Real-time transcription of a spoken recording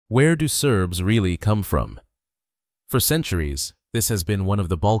Where do Serbs really come from? For centuries, this has been one of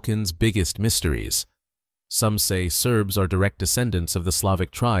the Balkans' biggest mysteries. Some say Serbs are direct descendants of the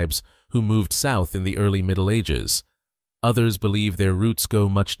Slavic tribes who moved south in the early Middle Ages. Others believe their roots go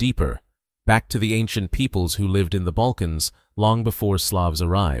much deeper, back to the ancient peoples who lived in the Balkans long before Slavs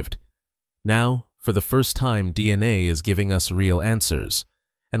arrived. Now, for the first time, DNA is giving us real answers,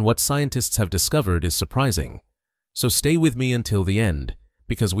 and what scientists have discovered is surprising. So stay with me until the end,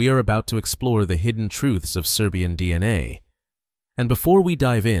 because we are about to explore the hidden truths of Serbian DNA. And before we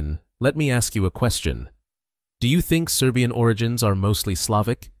dive in, let me ask you a question. Do you think Serbian origins are mostly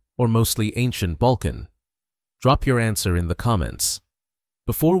Slavic or mostly ancient Balkan? Drop your answer in the comments.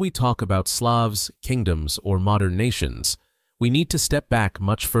 Before we talk about Slavs, kingdoms, or modern nations, we need to step back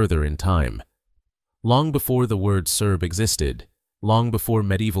much further in time. Long before the word Serb existed, long before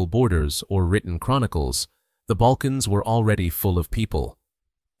medieval borders or written chronicles, the Balkans were already full of people.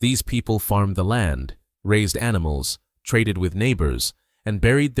 These people farmed the land, raised animals, traded with neighbors, and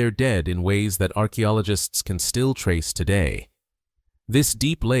buried their dead in ways that archaeologists can still trace today. This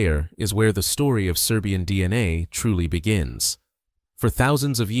deep layer is where the story of Serbian DNA truly begins. For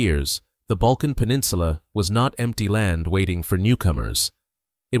thousands of years, the Balkan Peninsula was not empty land waiting for newcomers.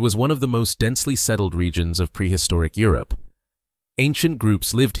 It was one of the most densely settled regions of prehistoric Europe. Ancient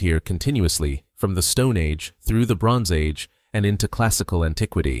groups lived here continuously, from the Stone Age through the Bronze Age and into classical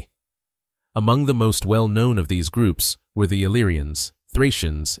antiquity. Among the most well-known of these groups were the Illyrians,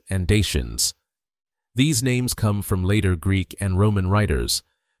 Thracians, and Dacians. These names come from later Greek and Roman writers,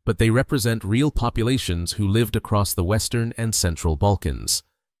 but they represent real populations who lived across the Western and Central Balkans.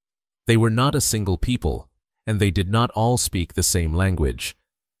 They were not a single people, and they did not all speak the same language.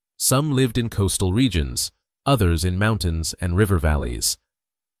 Some lived in coastal regions, others in mountains and river valleys.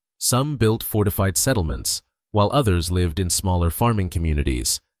 Some built fortified settlements, while others lived in smaller farming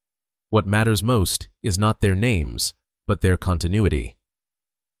communities. What matters most is not their names, but their continuity.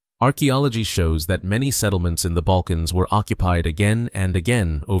 Archaeology shows that many settlements in the Balkans were occupied again and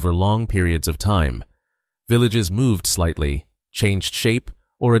again over long periods of time. Villages moved slightly, changed shape,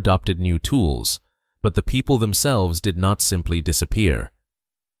 or adopted new tools, but the people themselves did not simply disappear.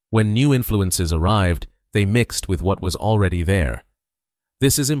 When new influences arrived, they mixed with what was already there.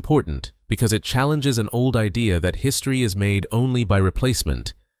 This is important because it challenges an old idea that history is made only by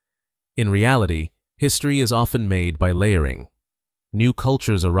replacement. In reality, history is often made by layering. New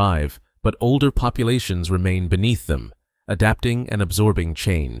cultures arrive, but older populations remain beneath them, adapting and absorbing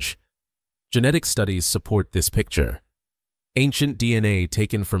change. Genetic studies support this picture. Ancient DNA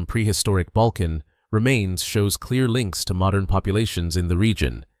taken from prehistoric Balkan remains shows clear links to modern populations in the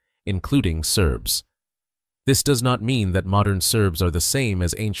region, including Serbs. This does not mean that modern Serbs are the same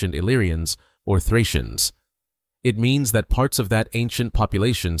as ancient Illyrians or Thracians. It means that parts of that ancient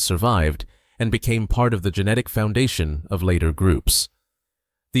population survived and became part of the genetic foundation of later groups.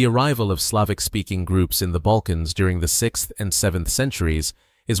 The arrival of Slavic-speaking groups in the Balkans during the 6th and 7th centuries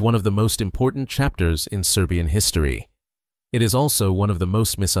is one of the most important chapters in Serbian history. It is also one of the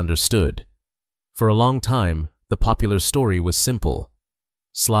most misunderstood. For a long time, the popular story was simple.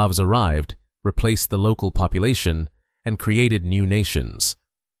 Slavs arrived, replaced the local population, and created new nations.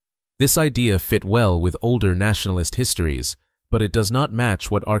 This idea fit well with older nationalist histories, but it does not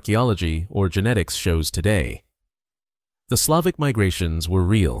match what archaeology or genetics shows today. The Slavic migrations were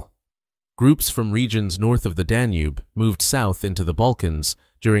real. Groups from regions north of the Danube moved south into the Balkans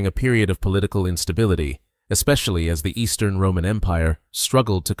during a period of political instability, especially as the Eastern Roman Empire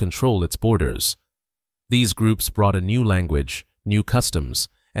struggled to control its borders. These groups brought a new language, new customs,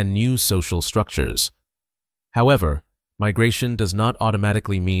 and new social structures. However, migration does not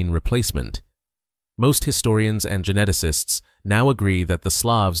automatically mean replacement. Most historians and geneticists now agree that the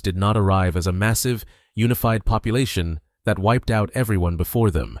Slavs did not arrive as a massive, unified population that wiped out everyone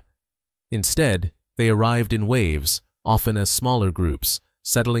before them. Instead, they arrived in waves, often as smaller groups,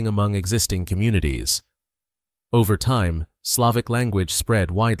 settling among existing communities. Over time, Slavic language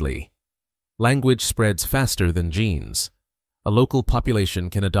spread widely. Language spreads faster than genes. A local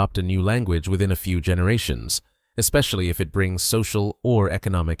population can adopt a new language within a few generations, especially if it brings social or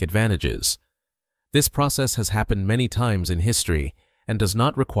economic advantages. This process has happened many times in history and does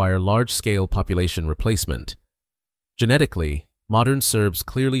not require large-scale population replacement. Genetically, modern Serbs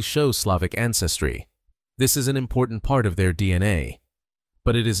clearly show Slavic ancestry. This is an important part of their DNA.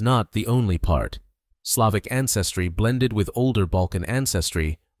 But it is not the only part. Slavic ancestry blended with older Balkan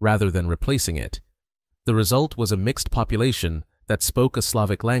ancestry rather than replacing it. The result was a mixed population that spoke a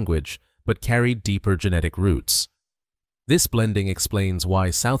Slavic language but carried deeper genetic roots. This blending explains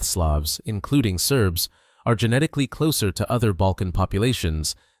why South Slavs, including Serbs, are genetically closer to other Balkan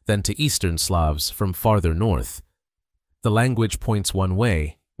populations than to Eastern Slavs from farther north. The language points one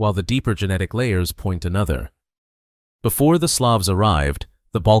way, while the deeper genetic layers point another. Before the Slavs arrived,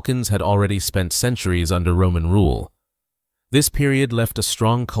 the Balkans had already spent centuries under Roman rule. This period left a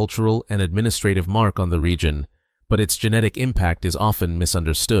strong cultural and administrative mark on the region, but its genetic impact is often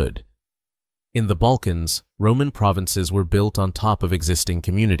misunderstood. In the Balkans, Roman provinces were built on top of existing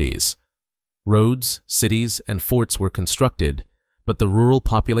communities. Roads, cities, and forts were constructed, but the rural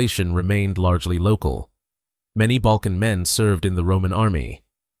population remained largely local. Many Balkan men served in the Roman army.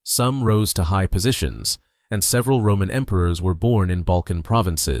 Some rose to high positions, and several Roman emperors were born in Balkan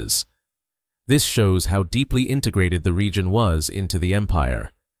provinces. This shows how deeply integrated the region was into the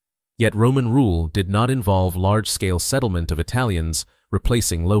empire. Yet Roman rule did not involve large-scale settlement of Italians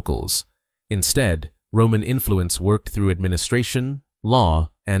replacing locals. Instead, Roman influence worked through administration,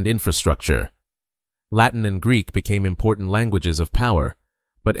 law, and infrastructure. Latin and Greek became important languages of power,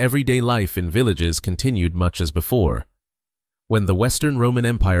 but everyday life in villages continued much as before. When the Western Roman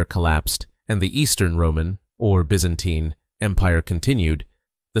Empire collapsed and the Eastern Roman, or Byzantine, Empire continued,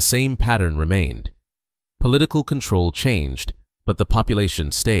 the same pattern remained. Political control changed, but the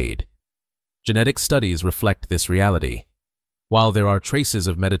population stayed. Genetic studies reflect this reality. While there are traces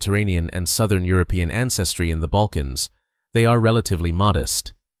of Mediterranean and Southern European ancestry in the Balkans, they are relatively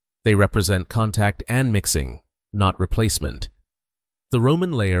modest. They represent contact and mixing, not replacement. The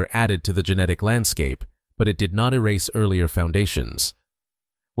Roman layer added to the genetic landscape, but it did not erase earlier foundations.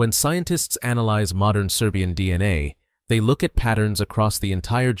 When scientists analyze modern Serbian DNA, they look at patterns across the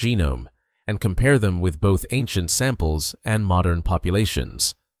entire genome and compare them with both ancient samples and modern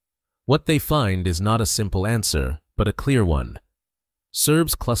populations. What they find is not a simple answer, but a clear one.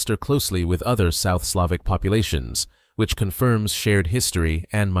 Serbs cluster closely with other South Slavic populations, which confirms shared history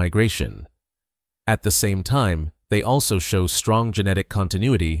and migration. At the same time, they also show strong genetic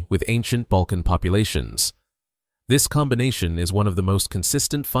continuity with ancient Balkan populations. This combination is one of the most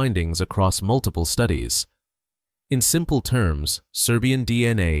consistent findings across multiple studies. In simple terms, Serbian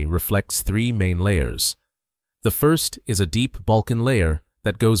DNA reflects three main layers. The first is a deep Balkan layer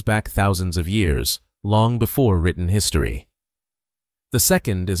that goes back thousands of years, long before written history. The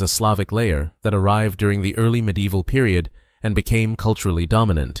second is a Slavic layer that arrived during the early medieval period and became culturally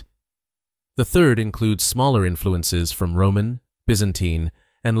dominant. The third includes smaller influences from Roman, Byzantine,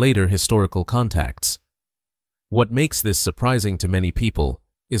 and later historical contacts. What makes this surprising to many people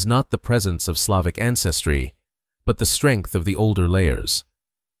is not the presence of Slavic ancestry, but the strength of the older layers.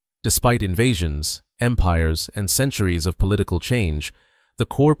 Despite invasions, empires, and centuries of political change, the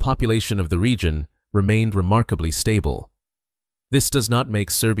core population of the region remained remarkably stable. This does not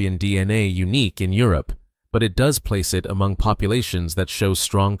make Serbian DNA unique in Europe, but it does place it among populations that show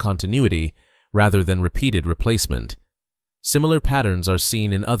strong continuity rather than repeated replacement. Similar patterns are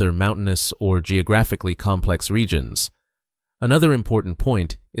seen in other mountainous or geographically complex regions. Another important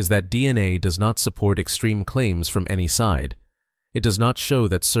point is that DNA does not support extreme claims from any side. It does not show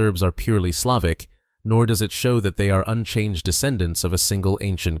that Serbs are purely Slavic, nor does it show that they are unchanged descendants of a single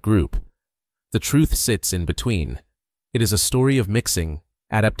ancient group. The truth sits in between. It is a story of mixing,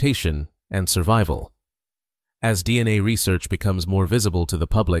 adaptation, and survival. As DNA research becomes more visible to the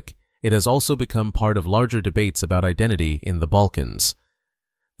public, it has also become part of larger debates about identity in the Balkans.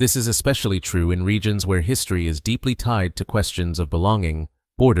 This is especially true in regions where history is deeply tied to questions of belonging,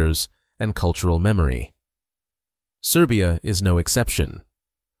 borders, and cultural memory. Serbia is no exception.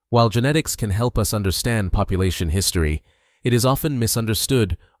 While genetics can help us understand population history, it is often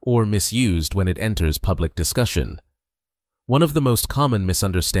misunderstood or misused when it enters public discussion. One of the most common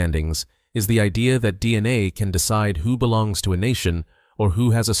misunderstandings is the idea that DNA can decide who belongs to a nation or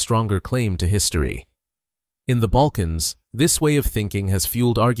who has a stronger claim to history. In the Balkans, this way of thinking has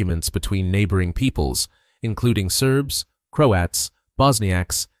fueled arguments between neighboring peoples, including Serbs, Croats,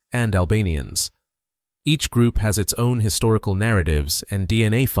 Bosniaks, and Albanians. Each group has its own historical narratives, and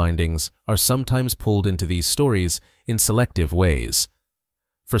DNA findings are sometimes pulled into these stories in selective ways.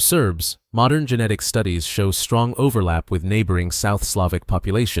 For Serbs, modern genetic studies show strong overlap with neighboring South Slavic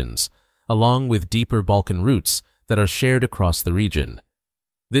populations, along with deeper Balkan roots that are shared across the region.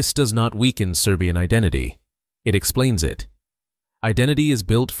 This does not weaken Serbian identity. It explains it. Identity is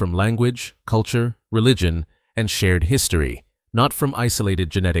built from language, culture, religion, and shared history, not from isolated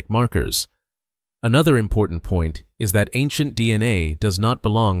genetic markers. Another important point is that ancient DNA does not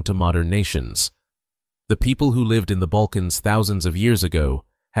belong to modern nations. The people who lived in the Balkans thousands of years ago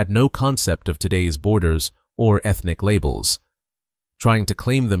had no concept of today's borders or ethnic labels. Trying to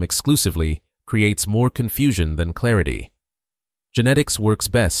claim them exclusively creates more confusion than clarity. Genetics works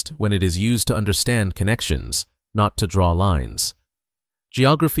best when it is used to understand connections, not to draw lines.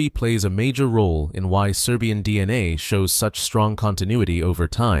 Geography plays a major role in why Serbian DNA shows such strong continuity over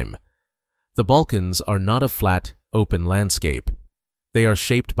time. The Balkans are not a flat, open landscape. They are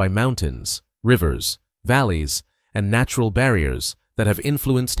shaped by mountains, rivers, valleys, and natural barriers that have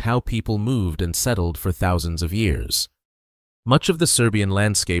influenced how people moved and settled for thousands of years. Much of the Serbian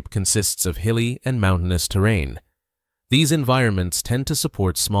landscape consists of hilly and mountainous terrain. These environments tend to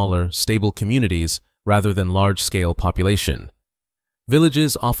support smaller, stable communities rather than large-scale population.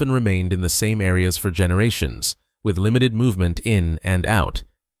 Villages often remained in the same areas for generations, with limited movement in and out.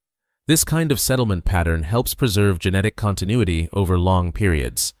 This kind of settlement pattern helps preserve genetic continuity over long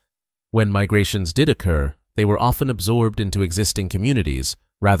periods. When migrations did occur, they were often absorbed into existing communities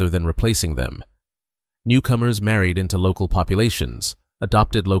rather than replacing them. Newcomers married into local populations,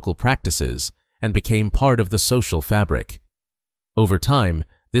 adopted local practices, and became part of the social fabric. Over time,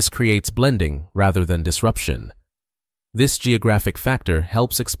 this creates blending rather than disruption. This geographic factor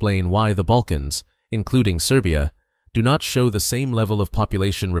helps explain why the Balkans, including Serbia, do not show the same level of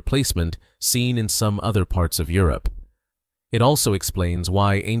population replacement seen in some other parts of Europe. It also explains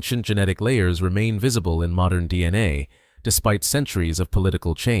why ancient genetic layers remain visible in modern DNA, despite centuries of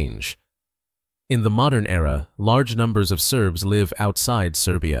political change. In the modern era, large numbers of Serbs live outside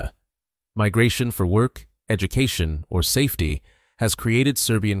Serbia. Migration for work, education, or safety has created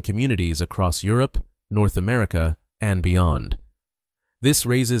Serbian communities across Europe, North America, and beyond. This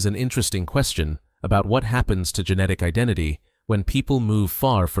raises an interesting question about what happens to genetic identity when people move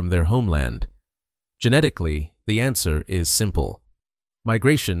far from their homeland. Genetically, the answer is simple.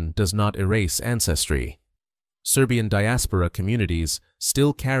 Migration does not erase ancestry. Serbian diaspora communities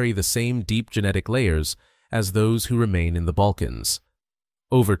still carry the same deep genetic layers as those who remain in the Balkans.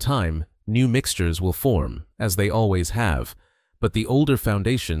 Over time, new mixtures will form, as they always have, but the older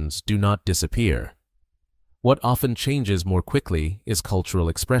foundations do not disappear. What often changes more quickly is cultural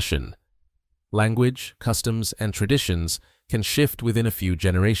expression. Language, customs, and traditions can shift within a few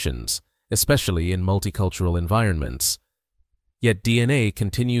generations, especially in multicultural environments. Yet DNA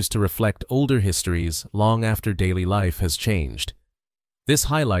continues to reflect older histories long after daily life has changed. This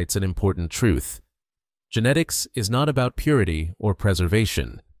highlights an important truth. Genetics is not about purity or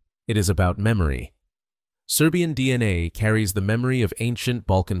preservation. It is about memory. Serbian DNA carries the memory of ancient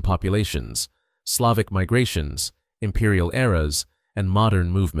Balkan populations, Slavic migrations, imperial eras, and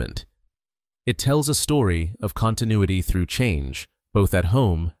modern movement. It tells a story of continuity through change, both at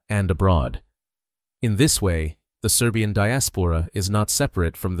home and abroad. In this way, the Serbian diaspora is not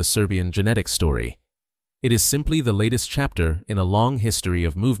separate from the Serbian genetic story. It is simply the latest chapter in a long history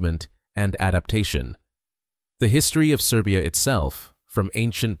of movement and adaptation. The history of Serbia itself, from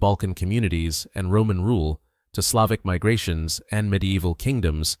ancient Balkan communities and Roman rule to Slavic migrations and medieval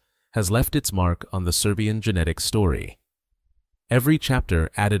kingdoms, has left its mark on the Serbian genetic story. Every chapter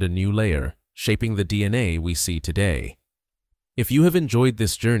added a new layer, shaping the DNA we see today. If you have enjoyed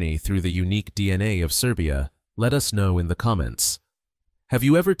this journey through the unique DNA of Serbia, let us know in the comments. Have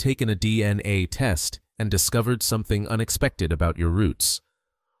you ever taken a DNA test and discovered something unexpected about your roots?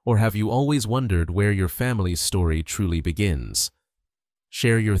 Or have you always wondered where your family's story truly begins?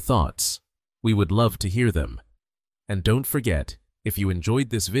 Share your thoughts. We would love to hear them. And don't forget, if you enjoyed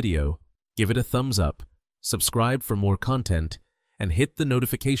this video, give it a thumbs up, subscribe for more content, and hit the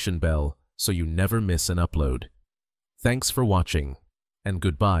notification bell so you never miss an upload. Thanks for watching, and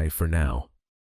goodbye for now.